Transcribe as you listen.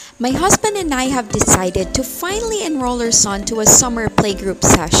My husband and I have decided to finally enroll our son to a summer playgroup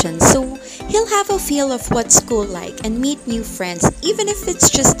session so he'll have a feel of what school like and meet new friends even if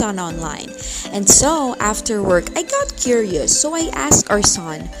it's just done online. And so, after work, I got curious, so I asked our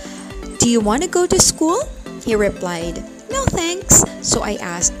son, "Do you want to go to school?" He replied, "No thanks." So I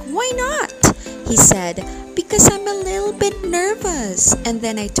asked, "Why not?" He said, "Because I'm a little bit nervous." And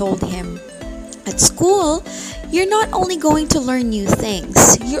then I told him, "At school, you're not only going to learn new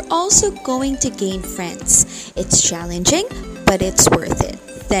things, you're also going to gain friends. It's challenging, but it's worth it."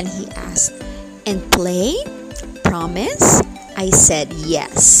 Then he asked, "And play? Promise?" I said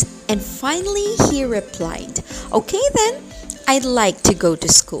yes. And finally he replied, "Okay then, I'd like to go to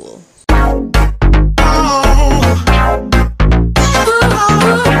school."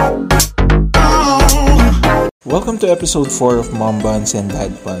 Welcome to episode 4 of Mom Buns and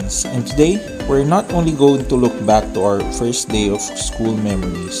Dad Buns. And today, we're not only going to look back to our first day of school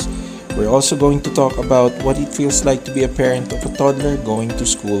memories, we're also going to talk about what it feels like to be a parent of a toddler going to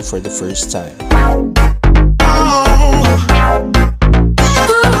school for the first time.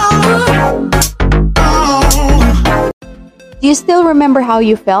 Do you still remember how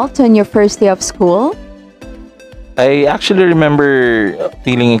you felt on your first day of school? I actually remember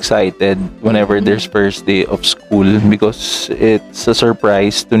feeling excited whenever there's first day of school because it's a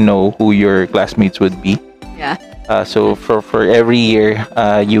surprise to know who your classmates would be. Yeah. So for every year,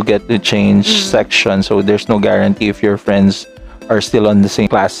 you get to change section. So there's no guarantee if your friends are still on the same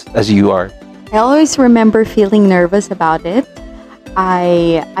class as you are. I always remember feeling nervous about it.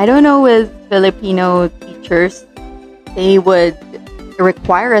 I don't know, with Filipino teachers, they would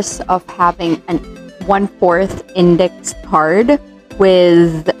require us of having an 1/4 index card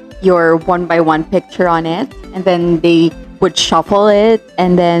with your 1x1 picture on it, and then they would shuffle it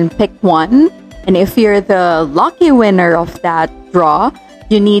and then pick one, and if you're the lucky winner of that draw,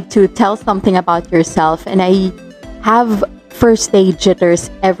 you need to tell something about yourself. And I have first day jitters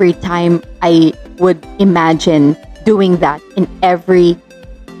every time I would imagine doing that in every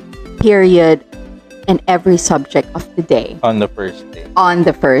period and every subject of the day On the first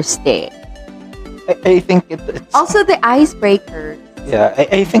day. I think it's Also the icebreaker. yeah.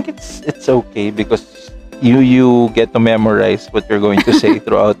 I think it's okay because you get to memorize what you're going to say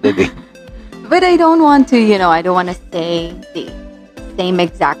throughout the day. But I don't want to, I don't want to say the same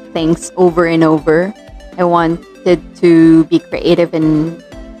exact things over and over. I wanted to be creative in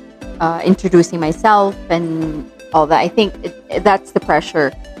introducing myself and all that. I think that's the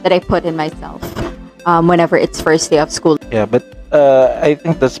pressure that I put in myself whenever it's first day of school. Yeah, but I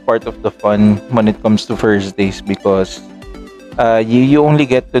think that's part of the fun when it comes to first days because you only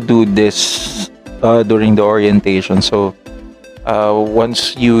get to do this during the orientation. So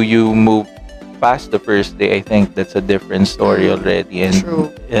once you move past the first day, I think that's a different story already, and True.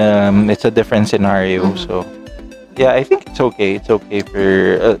 it's a different scenario. So yeah, I think it's okay. It's okay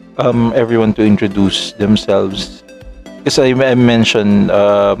for everyone to introduce themselves because I mentioned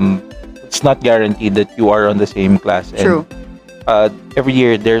it's not guaranteed that you are on the same class. And True. every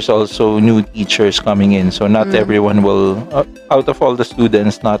year there's also new teachers coming in, so not everyone will out of all the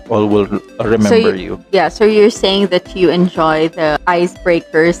students, not all will remember you. Yeah, so you're saying that you enjoy the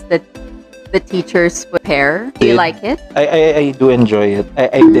icebreakers that the teachers prepare. Do you like it? I do enjoy it.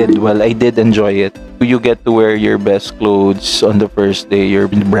 I did enjoy it. You get to wear your best clothes on the first day,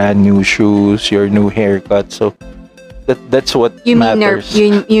 your brand new shoes, your new haircut. So that's what You mean matters.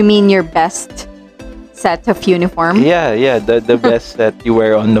 you mean your best set of uniform? Yeah, the best that you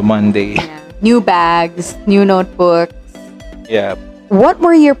wear on the Monday. Yeah. New bags, new notebooks. Yeah. What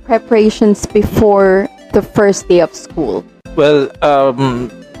were your preparations before the first day of school? Well,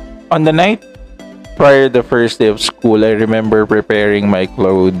 on the night prior the first day of school, I remember preparing my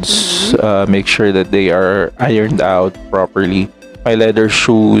clothes, make sure that they are ironed out properly. My leather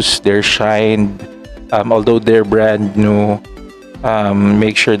shoes, they're shined, although they're brand new.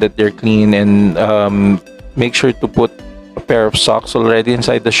 Make sure that they're clean, and make sure to put a pair of socks already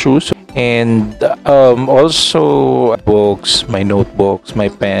inside the shoes. And also books, my notebooks, my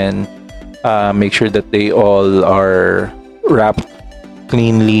pen. Make sure that they all are wrapped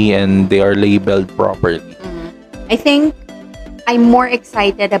cleanly and they are labeled properly. I think I'm more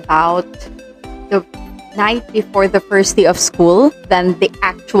excited about the night before the first day of school than the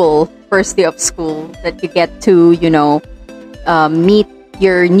actual first day of school, that you get to, meet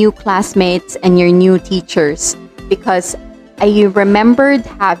your new classmates and your new teachers. Because I remembered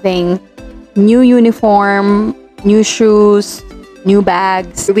having new uniform, new shoes, new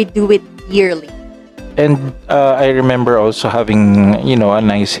bags. We do it yearly. And I remember also having, a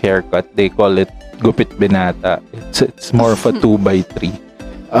nice haircut. They call it gupit binata. It's more of a 2x3.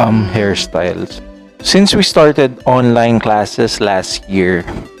 hairstyles. Since we started online classes last year,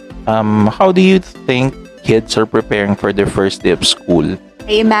 how do you think kids are preparing for their first day of school?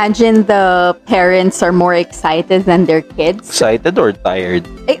 I imagine the parents are more excited than their kids. Excited or tired?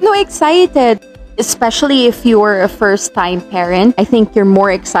 No, excited. Especially if you're a first-time parent, I think you're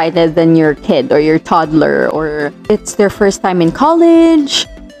more excited than your kid or your toddler, or it's their first time in college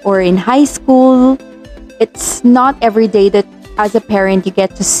or in high school. It's not every day that as a parent you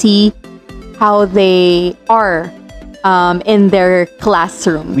get to see how they are in their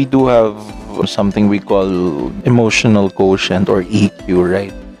classroom. We do have something we call emotional quotient or EQ,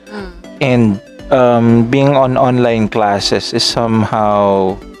 right? And being on online classes is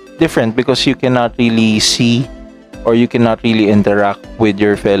somehow different because you cannot really see or you cannot really interact with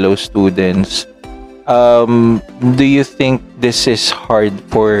your fellow students. Do you think this is hard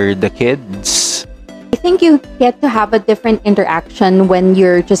for the kids? I think you get to have a different interaction when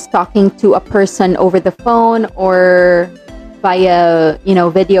you're just talking to a person over the phone or via,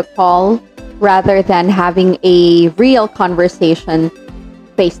 video call, rather than having a real conversation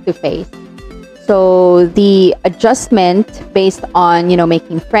face to face. So the adjustment based on,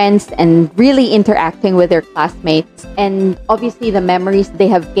 making friends and really interacting with their classmates, and obviously the memories they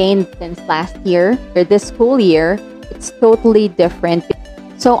have gained since last year or this school year, it's totally different.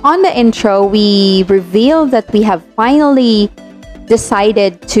 So on the intro, we revealed that we have finally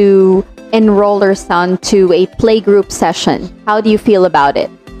decided to enroll our son to a playgroup session. How do you feel about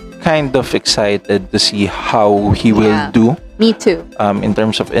it? Kind of excited to see how he will do. Me too. In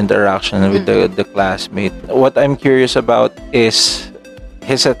terms of interaction with the classmate. What I'm curious about is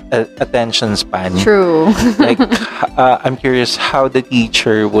his attention span. True. I'm curious how the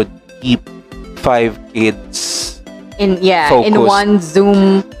teacher would keep 5 kids in focused. one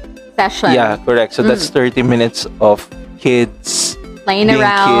Zoom session. Yeah, correct. So that's 30 minutes of kids playing being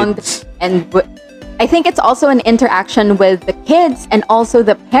around, kids. and I think it's also an interaction with the kids and also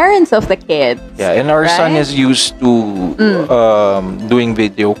the parents of the kids. Yeah, and our son right? is used to doing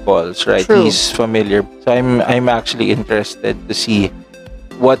video calls, right? True. He's familiar. So I'm actually interested to see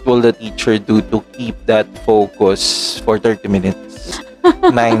what will the teacher do to keep that focus for 30 minutes.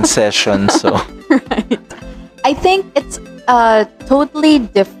 9 sessions. So Right. I think it's totally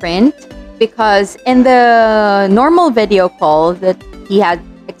different because in the normal video call that he had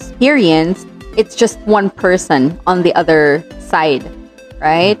experienced, it's just one person on the other side,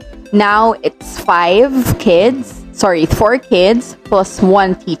 right? Now it's 4 kids plus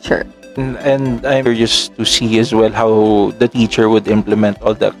 1 teacher. and I'm curious to see as well how the teacher would implement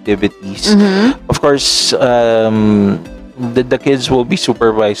all the activities. Of course, the kids will be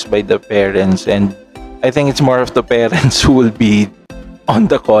supervised by the parents, and I think it's more of the parents who will be on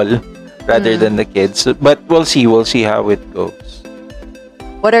the call rather than the kids. But we'll see how it goes.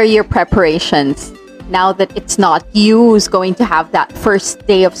 What are your preparations now that it's not you who's going to have that first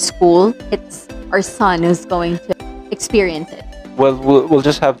day of school? It's our son who's going to experience it. Well, we'll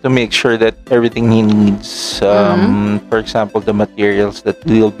just have to make sure that everything he needs, for example, the materials that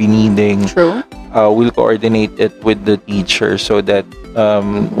we'll be needing, True. we'll coordinate it with the teacher so that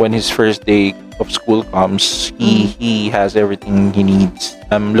when his first day of school comes, he has everything he needs.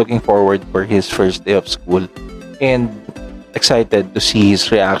 I'm looking forward for his first day of school and excited to see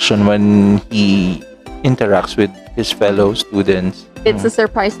his reaction when he interacts with his fellow students. It's a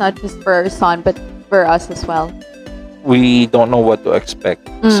surprise not just for our son, but for us as well. We don't know what to expect.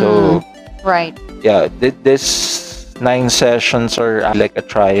 So, Right. yeah, this 9 sessions are like a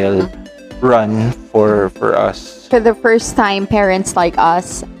trial run for us. For the first time parents like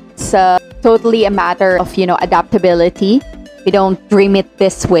us, it's totally a matter of, adaptability. We don't dream it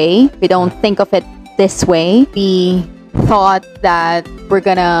this way. We don't think of it this way. We thought that we're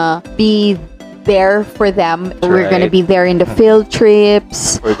gonna be there for them. We're gonna be there in the field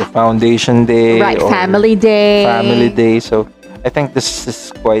trips, For the foundation day. right? or Family day. Family day. So I think this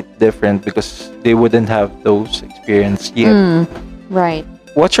is quite different because they wouldn't have those experiences yet. Right.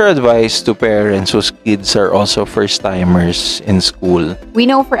 What's your advice to parents whose kids are also first timers in school? We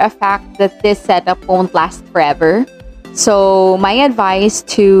know for a fact that this setup won't last forever. So my advice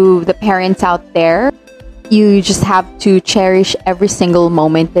to the parents out there, you just have to cherish every single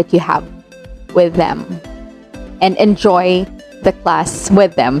moment that you have with them and enjoy the class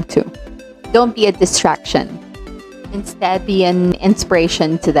with them too. Don't be a distraction. Instead, be an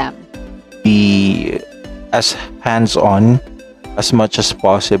inspiration to them. Be as hands-on as much as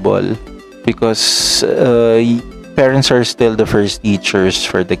possible because parents are still the first teachers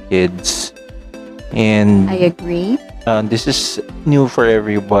for the kids, and I agree. this is new for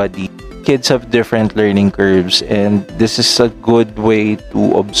everybody. kids have different learning curves, and this is a good way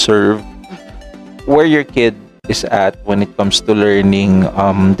to observe where your kid is at when it comes to learning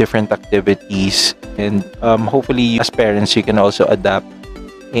different activities. And hopefully, as parents, you can also adapt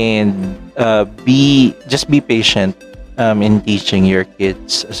and be patient in teaching your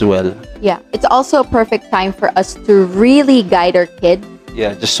kids as well. Yeah, it's also a perfect time for us to really guide our kids.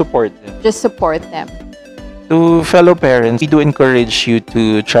 Yeah, just support them. Just support them. To fellow parents, we do encourage you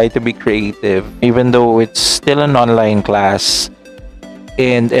to try to be creative, even though it's still an online class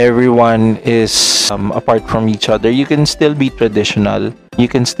and everyone is apart from each other. You can still be traditional. You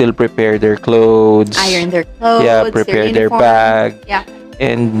can still prepare their clothes, Iron their clothes, yeah, prepare their uniform. bag, Yeah.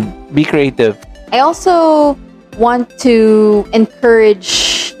 and be creative. I also want to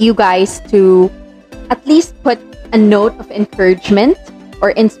encourage you guys to at least put a note of encouragement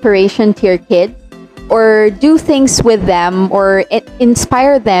or inspiration to your kids, or do things with them, or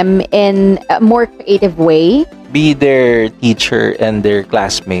inspire them in a more creative way. Be their teacher and their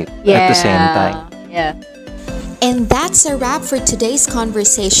classmate at the same time. Yeah. And that's a wrap for today's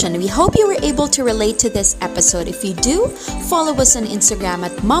conversation. We hope you were able to relate to this episode. If you do, follow us on Instagram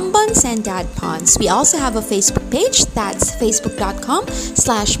at Mombuns and Dadpuns. We also have a Facebook page. That's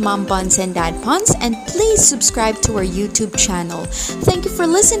facebook.com/Mombuns and Dadpuns. And please subscribe to our YouTube channel. Thank you for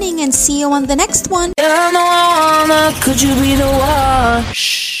listening and see you on the next one. Could you be the one?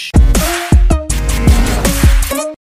 Shh.